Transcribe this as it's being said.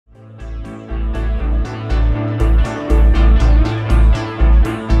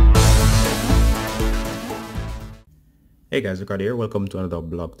Hey guys, Ricardo here. Welcome to another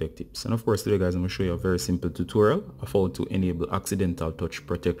blog tech tips. And of course today guys I'm going to show you a very simple tutorial of how to enable accidental touch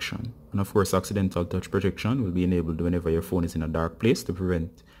protection. And of course accidental touch protection will be enabled whenever your phone is in a dark place to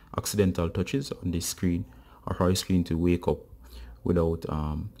prevent accidental touches on the screen or for your screen to wake up without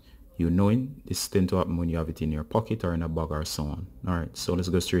you knowing. This tends to happen when you have it in your pocket or in a bag or so on. Alright, so let's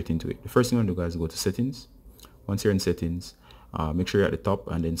go straight into it. The first thing you want to do guys is go to settings. Once you're in settings, make sure you're at the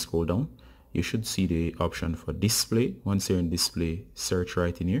top and then scroll down. You should see the option for display. Once you're in display, search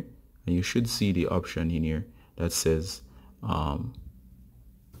right in here and you should see the option in here that says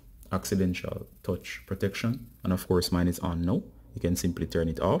accidental touch protection, and of course mine is on now. You can simply turn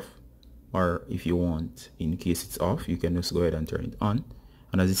it off, or if you want, in case it's off, you can just go ahead and turn it on.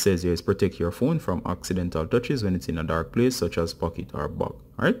 And as it says here, is protect your phone from accidental touches when it's in a dark place such as pocket or bag.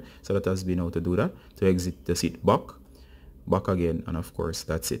 Alright, so that has been how to do that. To exit, just hit back again, and of course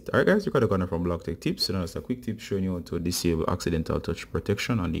that's it. Alright guys, Ricardo Corner from Blog Tech Tips. So now it's a quick tip showing you how to disable accidental touch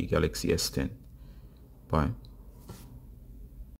protection on the Galaxy S10. Bye.